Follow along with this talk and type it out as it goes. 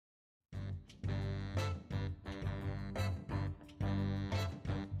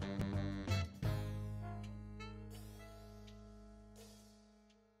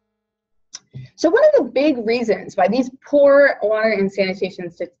So one of the big reasons why these poor water and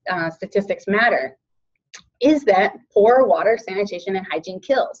sanitation statistics matter is that poor water, sanitation, and hygiene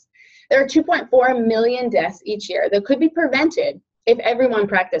kills. There are 2.4 million deaths each year that could be prevented if everyone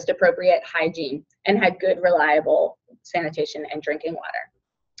practiced appropriate hygiene and had good, reliable sanitation and drinking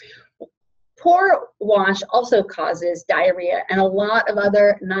water. Poor wash also causes diarrhea and a lot of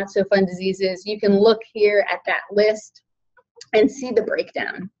other not so fun diseases. You can look here at that list and see the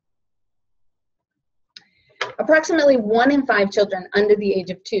breakdown. Approximately 1 in 5 children under the age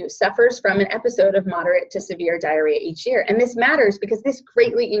of 2 suffers from an episode of moderate to severe diarrhea each year, and this matters because this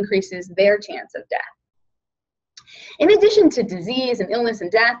greatly increases their chance of death. In addition to disease and illness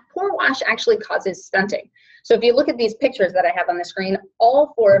and death, poor wash actually causes stunting. So if you look at these pictures that I have on the screen,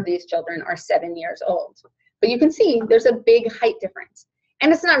 all 4 of these children are 7 years old. But you can see there's a big height difference.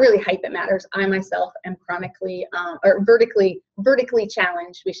 And it's not really height that matters. I myself am chronically, or vertically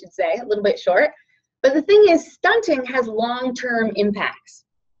challenged, we should say, a little bit short. But the thing is, stunting has long-term impacts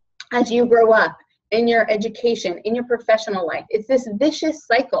as you grow up in your education, in your professional life. It's this vicious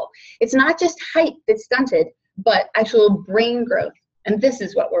cycle. It's not just height that's stunted, but actual brain growth. And this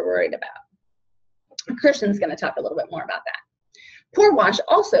is what we're worried about. Christian's going to talk a little bit more about that. Poor wash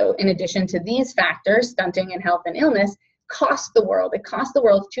also, in addition to these factors, stunting and health and illness, costs the world. It costs the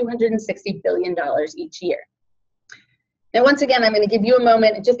world $260 billion each year. Now, once again, I'm going to give you a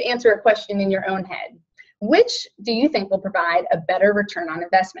moment and just answer a question in your own head. Which do you think will provide a better return on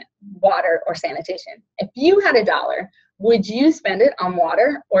investment, water or sanitation? If you had $1, would you spend it on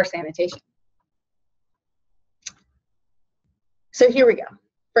water or sanitation? So here we go.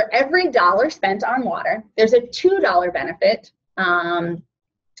 For every $1 spent on water, there's a $2 benefit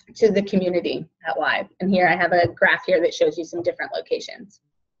to the community at Live. And here I have a graph here that shows you some different locations.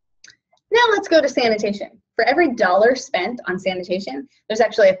 Now let's go to sanitation. For every $1 spent on sanitation, there's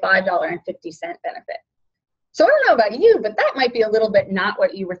actually a $5.50 benefit. So I don't know about you, but that might be a little bit not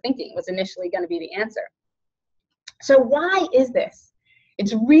what you were thinking was initially going to be the answer. So why is this?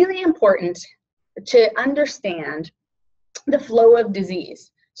 It's really important to understand the flow of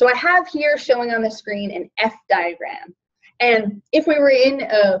disease. So I have here showing on the screen an F diagram. And if we were in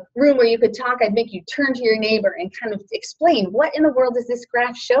a room where you could talk, I'd make you turn to your neighbor and kind of explain what in the world is this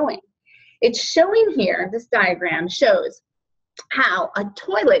graph showing? It's showing here, this diagram shows how a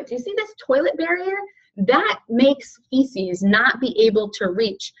toilet, do you see this toilet barrier? That makes feces not be able to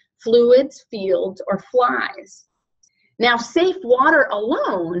reach fluids, fields, or flies. Now, safe water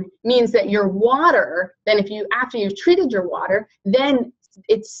alone means that your water, then after you've treated your water, then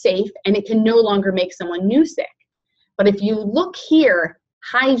it's safe and it can no longer make someone new sick. But if you look here,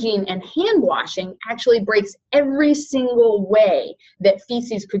 hygiene and hand washing actually breaks every single way that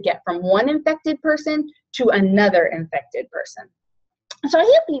feces could get from one infected person to another infected person. So I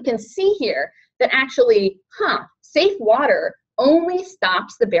hope you can see here that actually, safe water only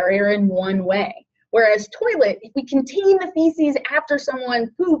stops the barrier in one way. Whereas toilet, if we contain the feces after someone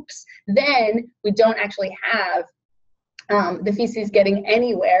poops, then we don't actually have the feces getting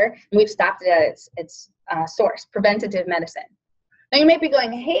anywhere, and we've stopped it at its source, preventative medicine. Now you might be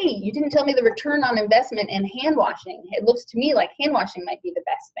going, hey, you didn't tell me the return on investment in hand washing. It looks to me like hand washing might be the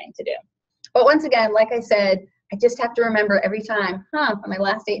best thing to do. But once again, like I said, I just have to remember every time, when I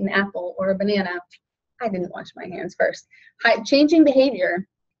last ate an apple or a banana, I didn't wash my hands first. Changing behavior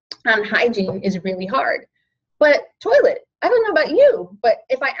on hygiene is really hard. But toilet, I don't know about you, but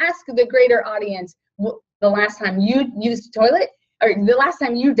if I ask the greater audience, the last time you used a toilet, or the last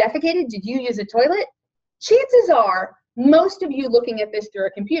time you defecated, did you use a toilet? Chances are, most of you looking at this through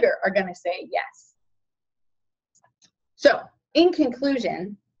a computer are going to say yes. So, in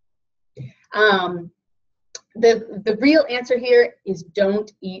conclusion, the real answer here is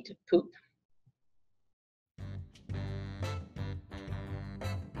don't eat poop.